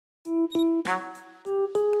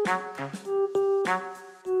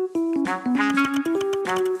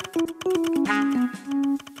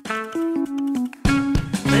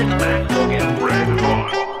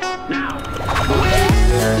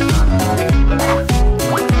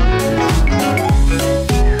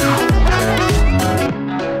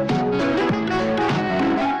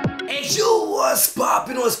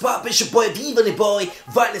What's poppin', it's your boy 𝙏𝙝𝙖𝙣𝙠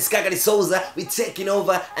𝙔𝙤𝙪. We taking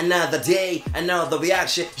over another day, another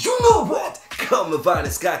reaction. You know what? Come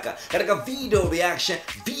𝙏𝙝𝙖𝙣 katika video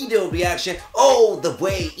reaction all the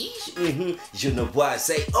way. You know what I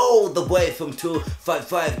say, all the way from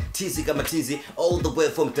 255 𝙤𝙝𝙖𝙣, all the way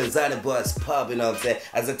from Tanzania, boy. It's popping, you know what I'm saying?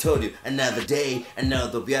 As I told you, another day,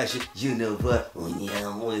 another reaction. You know what?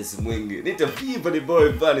 Unyamwezi mwingi. Nita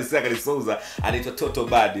𝙏𝙝𝙖𝙣 𝙤𝙝𝙖𝙣, anaitwa Toto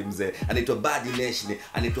Badi mzee, anaitwa Badi Nation,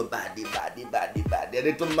 anaitwa Badi,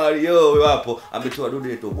 anaitwa Marioo hapo, ametoa dude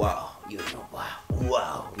anaitwa wow. You know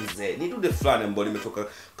wow mzee, ni dude fulani ambalo limetoka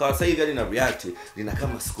kwa sasa hivi na react lina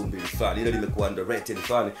kama siku mbili fulani, ile limekuwa underrated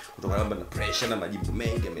fulani kutokana na pressure na majibu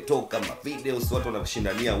mengi yametoka, ma videos watu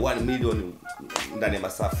wanashindania 1 million ndani ya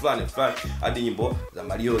masaa fulani hadi nyimbo za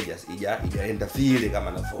Marioo ijaenda vile kama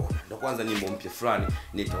anavyoona. Ndio kwanza nyimbo mpya fulani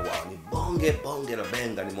nito wow, ni bonge la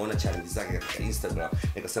benga. Nimeona challenge zake katika Instagram,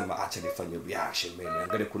 nikasema acha nifanye reaction man,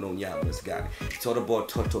 angalia kuna unyama this guy. It's all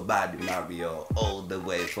about Toto Badi Marioo, all the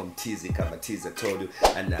way from 𝙤𝙝𝙖𝙣. I told you,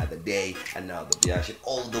 another day, another reaction,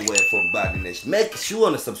 all the way from Badi Nation. Make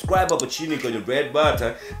sure to subscribe hapo chini kwenye red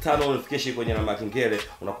button, turn on notification kwenye na makengele,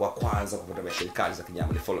 unakuwa kwanza kupata message kali za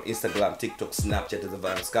kinyama. Ni follow Instagram, TikTok, Snapchat za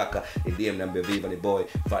𝙏𝙗𝙗𝙗, ni DM number 𝙏𝙝𝙖𝙣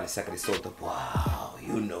𝙤𝙝𝙖𝙣. Wow,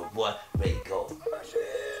 you know what? There you go.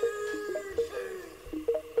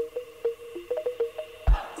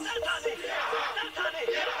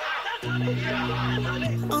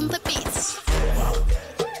 On the beats.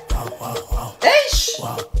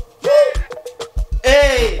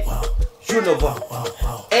 Hey, you know what?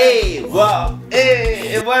 Hey, wow.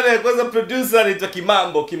 Hey, bwana kwanza producer anaitwa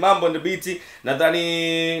Kimambo on the beat.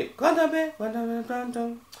 Nadhani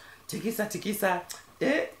tikisa tikisa.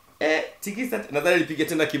 Nadhani alipiga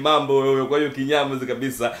tena Kimambo wewe, kwa hiyo kinyamwezi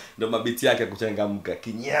kabisa ndo mabiti yake kuchangamka.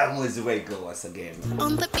 Kinyamwezi way go once again.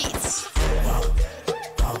 On the beats.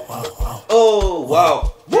 Oh,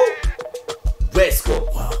 wow. Woo. Let's go.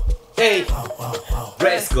 Hey,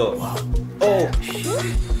 let's go. Oh,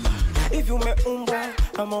 hivi umeumbwa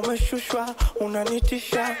ama umeshushwa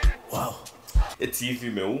unanitisha. Wow. Eti hivi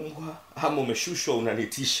umeumbwa ama umeshushwa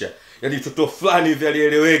unanitisha. Yaani toto fulani hivi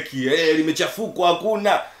alieleweki. Limechafukwa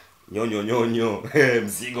hakuna. Nyonyo.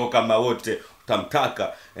 Mzigo kama wote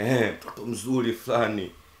utamtaka. Mtoto mzuri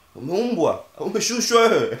fulani. Umeumbwa,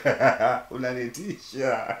 umeshushwa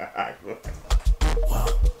unanitisha.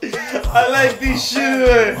 I like this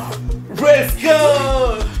shit. Let's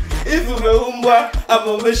go. If umeumbwa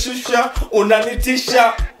ama umeshusha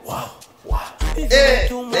unanitisha. Wow.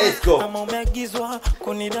 Let's go. Ama umeagizwa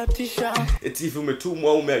kunidatisha. Eti hivi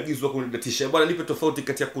umetumwa au umeagizwa kunidatisha. Bwana nipe tofauti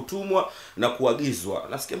kati ya kutumwa na kuagizwa.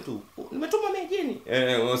 Nasikia mtu nimetumwa mjini.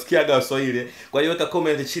 Unasikiaga Swahili. Kwa hiyo weka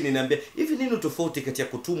comment chini niambie hivi nini tofauti kati ya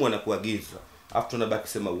kutumwa na kuagizwa. Alafu tunabaki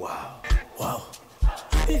kusema wow.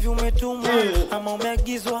 Hivi umetumwa ama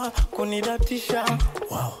umeagizwa kunidatisha.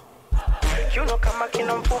 Wow. Chuno kama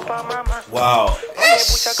kina mfupa mama. Wow.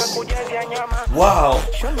 Hebu chaka kujazia nyama. Wow.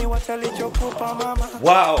 Show me what alichokupa mama.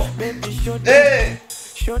 Wow. Baby show them.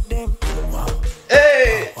 Show them.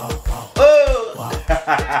 Hey. Oh.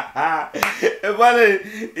 Bwana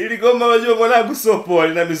ili goma wajua mwanangu sopo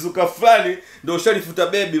lina mizuka fulani ndio ushalifuta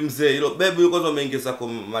baby mzee. Hilo baby yuko kwanza umeingiza kwa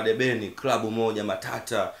madebeni club moja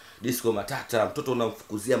matata, disco matata, mtoto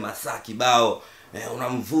unamfukuzia masaa kibao.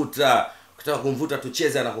 Unamvuta, ukitaka kumvuta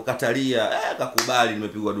tucheze anakukatalia. Kakubali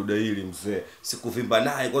nimepigwa dude hili mzee. Sikuvimba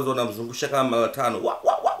naye kwanza unamzungusha kama mara 5.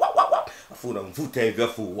 Afu unamvuta hivi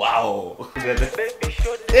afu wow.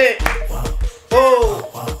 Oh.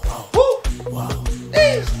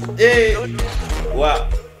 Wow.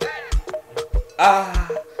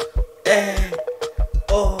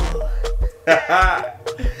 Oh.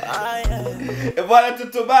 Bwana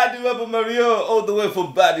Toto Badi hapo Marioo, all the way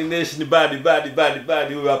from Badi Nation.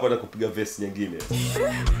 Badi huyo hapo anakupiga verse nyingine.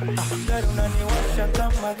 Gari unaniwasha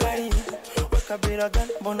kama gari. Weka bila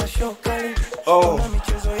gani mbona shokali. Oh. Una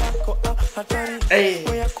michezo yako hatari.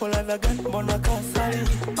 Wewe yako ladha gani mbona kasali.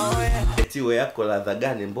 Eti wewe yako ladha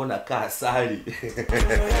gani mbona kasali.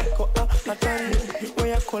 Michezo yako hatari. Wewe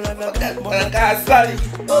yako ladha gani mbona kasali.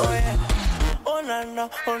 Oh na na.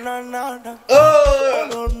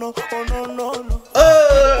 Oh. No. Oh.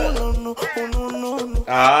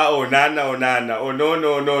 Ah, onana. Oh no.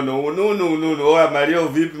 Ununu. Oya Marioo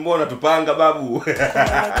vipi, mbona tupanga babu?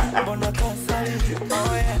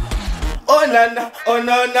 Onana. Oh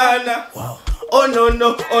no.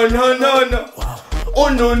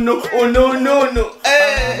 Ununu.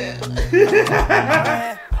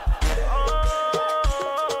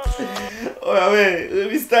 Oya we,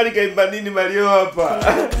 mistari kaimba nini Marioo hapa?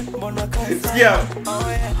 Sikia.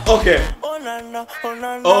 Okay.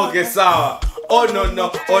 Okay, sawa. Oh no.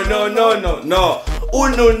 No.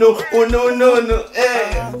 Ununu.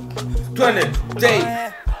 Twende. Day.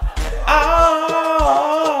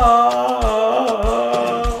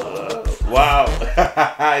 Wow.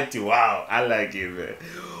 Wow. I like it, man.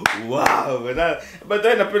 Wow, but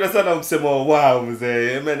I napenda sana msemo wow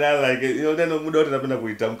mzee. Man, I like it. You know, neno muda wote napenda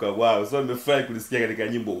kuitamka wow. So nimefurahi kulisikia katika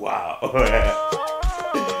nyimbo wow.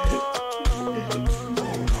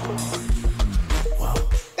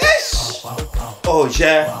 Oh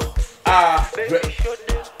yeah.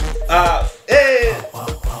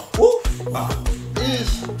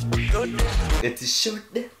 It is short.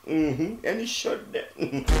 And it's short.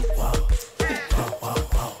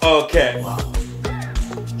 Okay.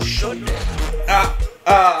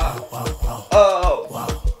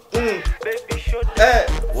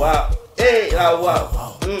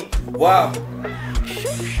 Wow.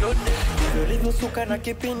 Ulivyosuka na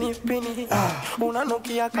kipini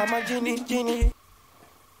unanukia kama jini.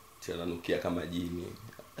 Tena nukia kama jini.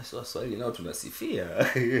 Sasa Swahili nao tunasifia.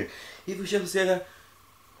 Hivi ushamsikia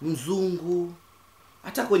mzungu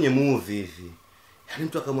hata kwenye movie hivi. Yaani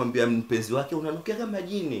mtu akamwambia mpenzi wake unanukia kama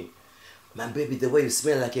jini. My baby, the way you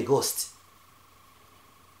smell like a ghost.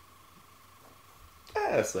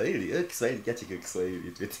 Swahili. Kiswahili kiache kwa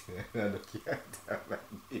Kiswahili. Unanukia kama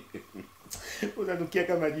jini. Unanukia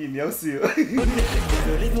kama jini, au sio?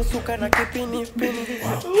 Ulivyosuka na kipini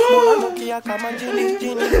unanukia kama jini.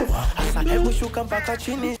 Asa hebu shuka mpaka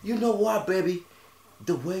chini. You know what, baby?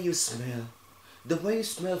 The way you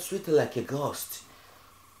smell sweet like a ghost.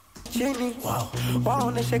 Chini.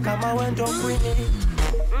 Waoneshe kama wendo queen.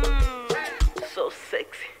 So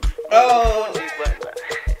sexy. Oh.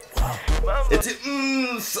 It's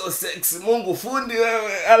so sexy. Mungu fundi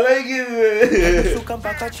wewe. I like it. Shuka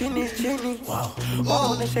mpaka chini.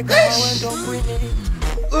 Waoneshe kama wendo queen.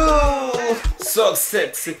 So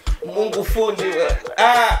sexy. Mungu fundi wewe.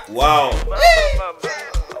 Wow.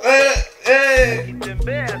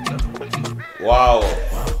 Wow.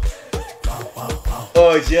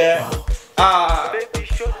 Oh yeah.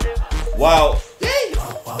 Wow.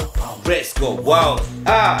 Let's go. Wow.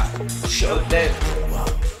 Show them.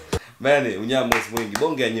 Mani, unyama mwingi.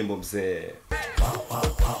 Bonge ya nyimbo mzee.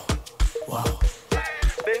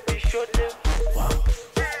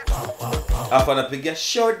 Hapa napigia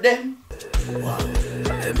show them.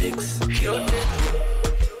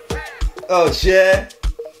 Oh yeah.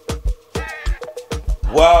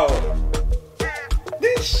 Wow.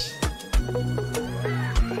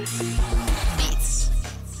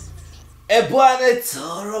 Bwana, it's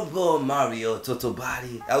horrible, Marioo, Toto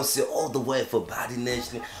Body. I'll say all the way for Body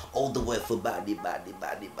Nation, all the way for Body.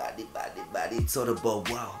 It's horrible,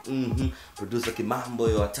 wow. Producer Kimambo,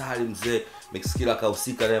 yo hatari mzee. Mix kila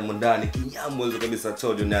kahusika na ndani. Kinyamwezi kabisa,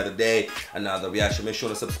 told you another day, another reaction. Make sure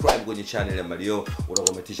to subscribe kwenye channel ya Marioo.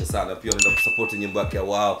 Unakometisha sana. Pia unaenda kusupport nyimbo yake ya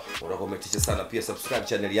wow. Unakometisha sana. Pia subscribe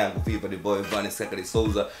channel yangu Viva the Boy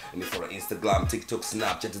𝙏𝙗𝙖𝙠. And follow Instagram, TikTok,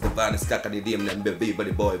 Snapchat, the 𝙏𝙗𝙖𝙠. DM number Viva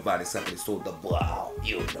the Boy 𝙏𝙗𝙖𝙠. Wow,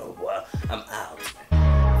 you know what? I'm out.